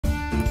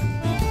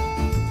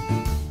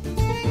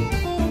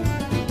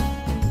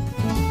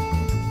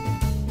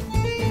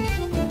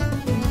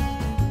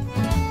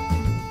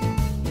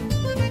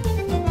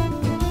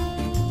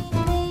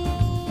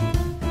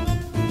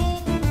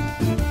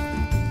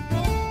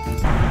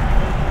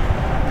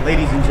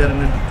Ladies and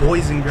gentlemen,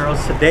 boys and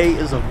girls, today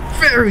is a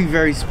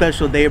very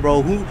special day,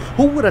 bro.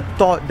 Who would have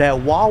thought that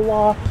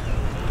Wawa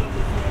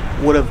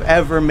would have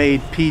ever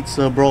made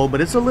pizza, bro? But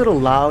it's a little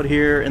loud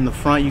here in the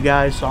front, you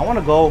guys, so I want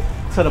to go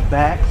to the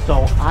back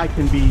so I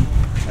can be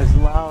as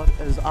loud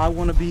as I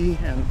want to be.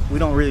 And we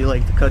don't really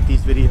like to cut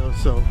these videos,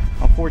 so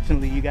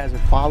unfortunately you guys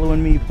are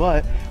following me,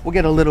 but we'll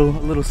get a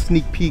little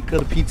sneak peek of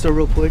the pizza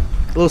real quick.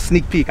 A little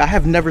sneak peek. I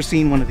have never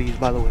seen one of these,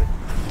 by the way.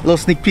 A little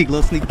sneak peek,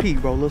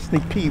 bro. Little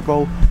sneak peek,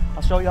 bro.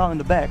 I'll show y'all in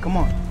the back. Come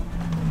on,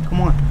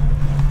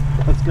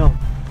 let's go.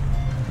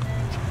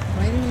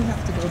 Why do we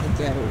have to go the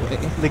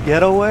getaway? The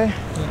getaway?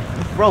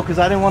 Yeah. Bro, because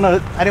I didn't want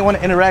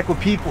to interact with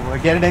people or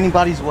get in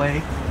anybody's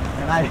way,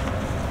 and I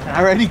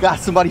already got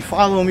somebody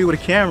following me with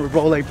a camera,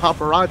 bro, like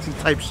paparazzi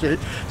type shit.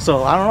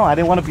 So I don't know, I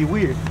didn't want to be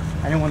weird.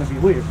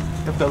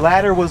 If the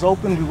ladder was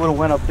open, we would have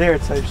went up there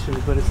type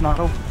shit, but it's not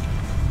open.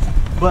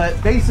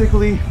 But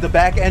basically the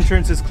back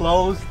entrance is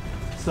closed,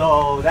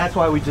 so that's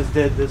why we just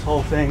did this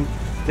whole thing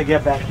to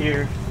get back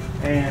here.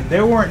 And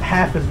there weren't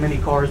half as many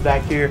cars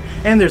back here,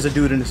 and there's a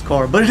dude in this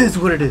car, but it is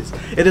what it is.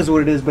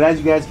 But as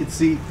you guys can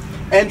see,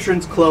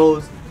 entrance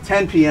closed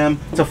 10 p.m.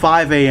 to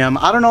 5 a.m.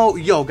 I don't know,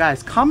 yo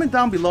guys, comment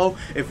down below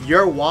if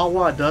your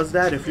Wawa does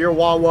that, if your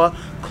Wawa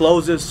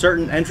closes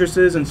certain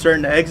entrances and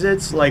certain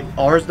exits like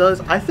ours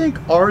does. I think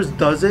ours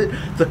does it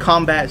to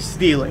combat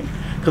stealing,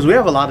 because we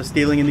have a lot of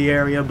stealing in the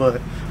area, but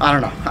I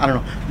don't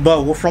know.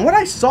 But from what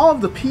I saw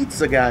of the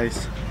pizza,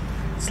 guys,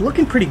 it's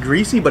looking pretty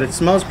greasy, but it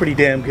smells pretty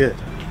damn good.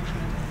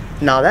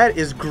 Now that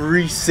is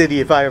Grease City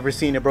if I ever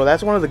seen it, bro.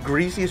 That's one of the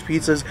greasiest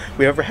pizzas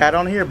we ever had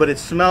on here, but it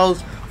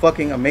smells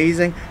fucking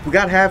amazing. We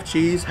got half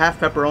cheese, half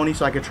pepperoni,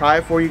 so I could try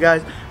it for you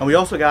guys. And we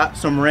also got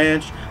some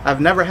ranch.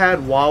 I've never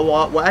had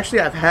Wawa. Well,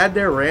 actually, I've had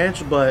their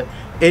ranch, but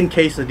in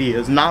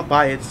quesadillas, not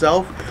by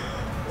itself.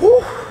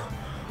 Whew.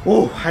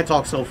 Ooh, I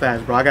talk so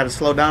fast, bro. I gotta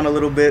slow down a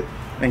little bit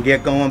and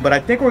get going. But I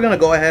think we're gonna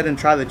go ahead and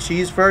try the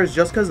cheese first,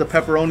 just because the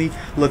pepperoni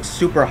looks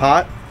super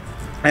hot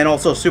and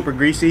also super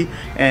greasy,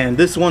 and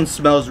this one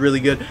smells really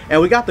good. And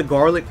we got the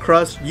garlic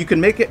crust. You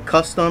can make it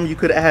custom. You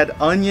could add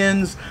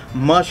onions,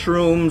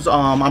 mushrooms.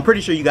 I'm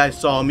pretty sure you guys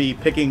saw me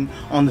picking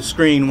on the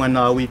screen when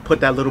we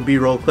put that little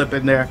b-roll clip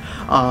in there.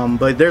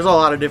 But there's a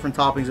lot of different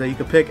toppings that you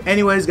could pick.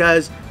 Anyways,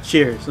 guys,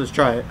 cheers. Let's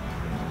try it.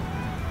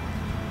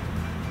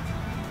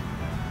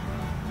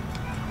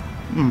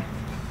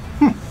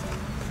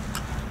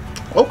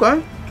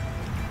 Okay.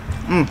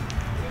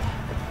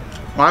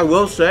 I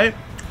will say,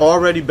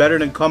 already better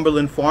than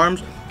Cumberland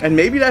Farms, and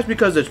maybe that's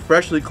because it's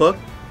freshly cooked,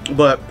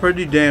 but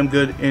pretty damn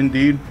good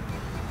indeed.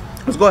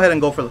 Let's go ahead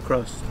and go for the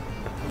crust.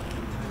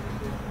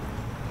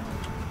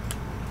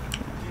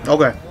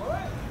 Okay,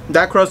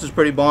 that crust is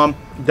pretty bomb.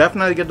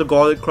 Definitely get the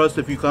garlic crust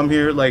if you come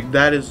here. Like,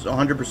 that is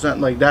 100%,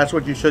 like, that's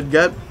what you should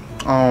get.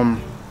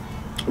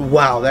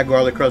 Wow, that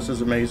garlic crust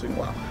is amazing.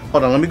 Wow.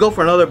 Hold on, let me go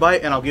for another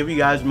bite and I'll give you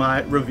guys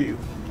my review.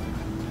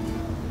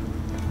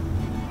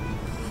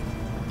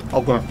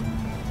 Okay.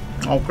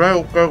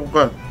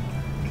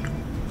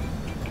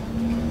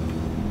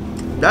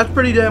 That's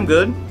pretty damn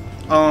good.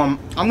 I'm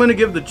gonna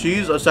give the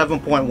cheese a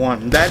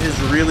 7.1. That is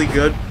really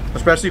good,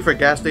 especially for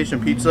gas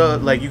station pizza.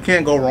 Like, you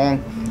can't go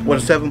wrong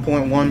with a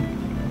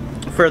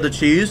 7.1 for the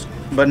cheese.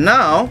 But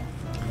now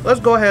let's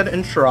go ahead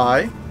and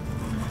try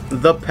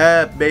the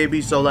pep,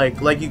 baby. So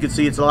like you can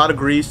see, it's a lot of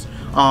grease,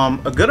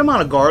 a good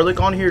amount of garlic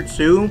on here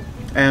too,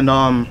 and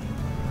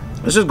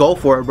let's just go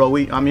for it, bro.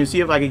 I mean,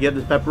 see if I can get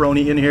this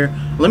pepperoni in here.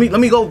 Let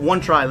me go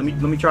one try. Let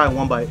me try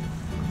one bite.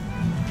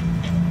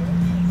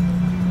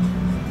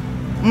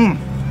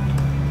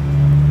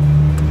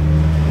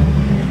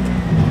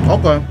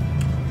 Okay.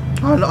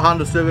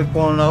 Honda Civic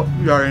pulling up.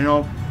 You already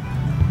know.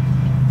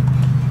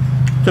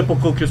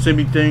 Typical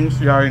Kissimmee things.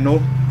 You already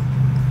know.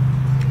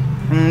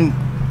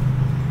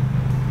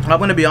 I'm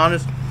gonna be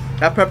honest.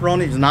 That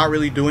pepperoni is not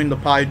really doing the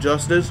pie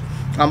justice.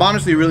 I'm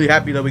honestly really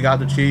happy that we got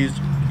the cheese,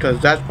 because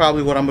that's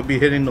probably what I'm gonna be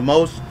hitting the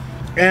most.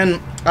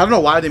 And I don't know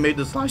why they made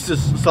the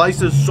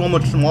slices so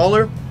much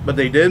smaller, but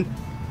they did.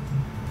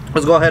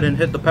 Let's go ahead and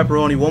hit the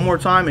pepperoni one more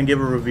time and give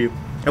a review.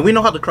 And we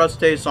know how the crust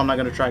tastes, so I'm not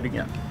gonna try it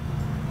again.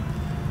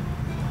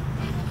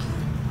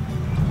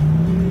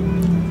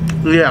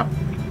 Yeah,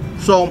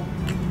 so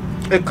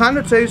it kind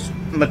of tastes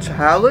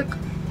metallic,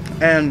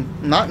 and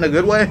not in a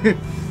good way.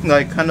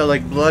 Like, kind of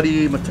like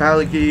bloody,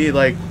 metallic-y.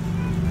 Like,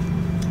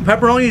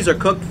 pepperonis are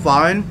cooked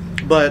fine,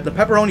 but the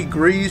pepperoni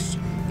grease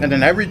and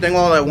then everything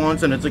all at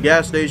once, and it's a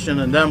gas station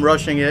and them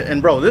rushing it.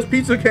 And bro, this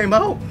pizza came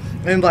out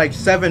in like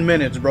 7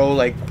 minutes, bro.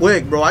 Like,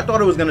 quick, bro. I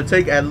thought it was gonna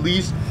take at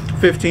least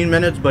 15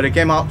 minutes, but it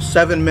came out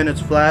 7 minutes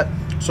flat.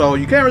 So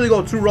you can't really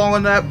go too wrong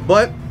on that.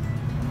 But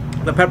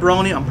the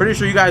pepperoni, I'm pretty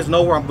sure you guys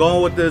know where I'm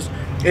going with this.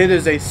 It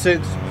is a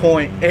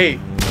 6.8,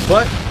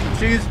 but the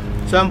cheese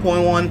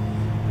 7.1.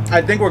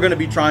 I think we're gonna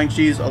be trying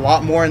cheese a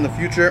lot more in the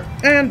future.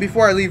 And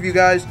before I leave you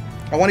guys,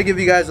 I want to give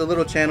you guys a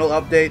little channel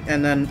update,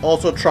 and then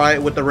also try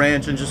it with the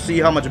ranch and just see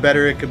how much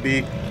better it could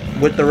be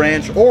with the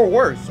ranch, or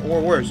worse.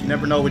 You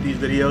never know with these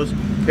videos.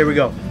 Here we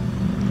go.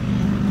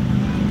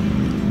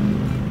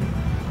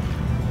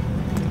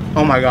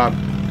 Oh my god.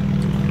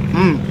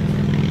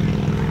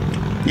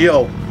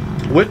 Yo,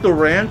 with the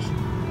ranch,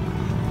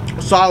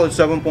 solid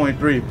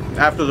 7.3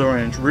 after the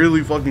ranch.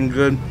 Really fucking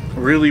good,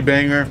 really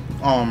banger.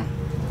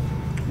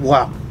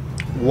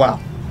 Wow,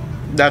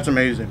 that's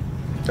amazing.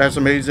 That's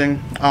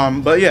amazing.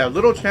 But yeah,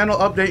 little channel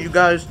update, you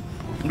guys,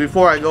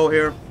 before I go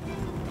here.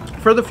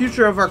 For the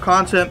future of our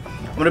content,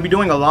 I'm gonna be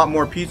doing a lot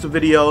more pizza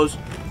videos.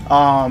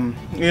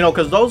 You know,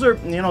 because those are,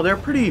 you know, they're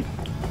pretty,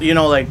 you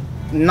know, like,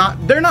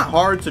 they're not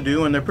hard to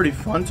do, and they're pretty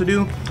fun to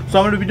do. So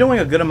I'm gonna be doing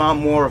a good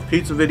amount more of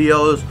pizza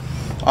videos.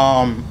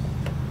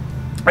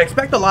 I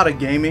expect a lot of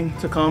gaming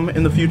to come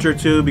in the future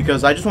too,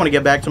 because I just want to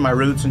get back to my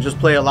roots and just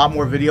play a lot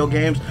more video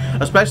games,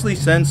 especially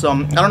since I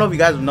don't know if you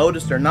guys have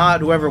noticed or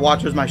not, whoever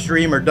watches my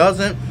stream or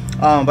doesn't,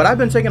 but I've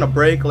been taking a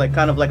break, like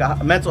kind of like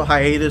a mental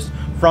hiatus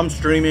from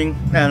streaming,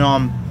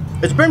 and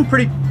it's been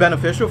pretty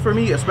beneficial for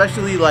me,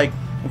 especially like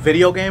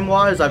video game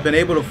wise. I've been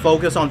able to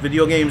focus on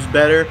video games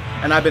better,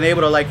 and I've been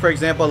able to, like, for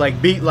example,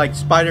 like beat like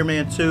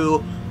Spider-Man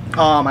 2.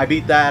 I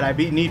beat that. I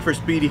beat Need for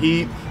Speed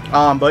Heat.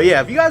 But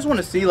yeah, if you guys want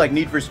to see like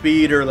Need for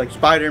Speed or like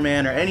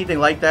Spider-Man or anything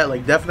like that,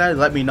 like definitely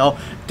let me know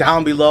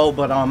down below.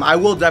 But I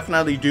will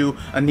definitely do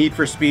a Need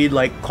for Speed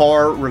like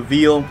car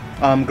reveal,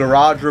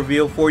 garage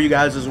reveal for you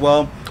guys as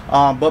well.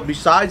 But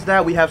besides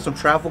that, we have some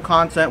travel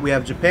content, we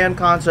have Japan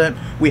content,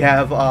 we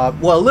have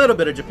well, a little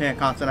bit of Japan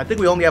content. I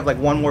think we only have like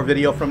one more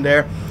video from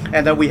there,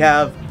 and then we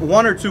have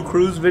 1 or 2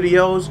 cruise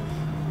videos.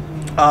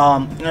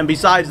 And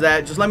besides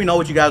that, just let me know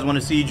what you guys want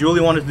to see. Julie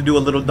wanted to do a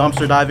little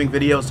dumpster diving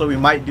video, so we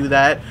might do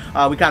that.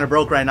 We kind of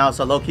broke right now,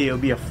 so low-key it would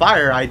be a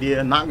fire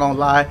idea, not gonna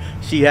lie.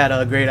 She had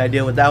a great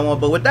idea with that one.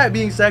 But with that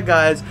being said,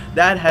 guys,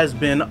 that has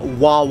been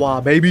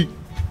WAWA, baby.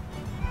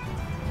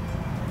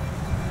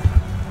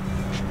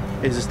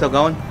 Is it still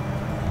going?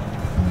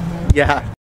 Yeah.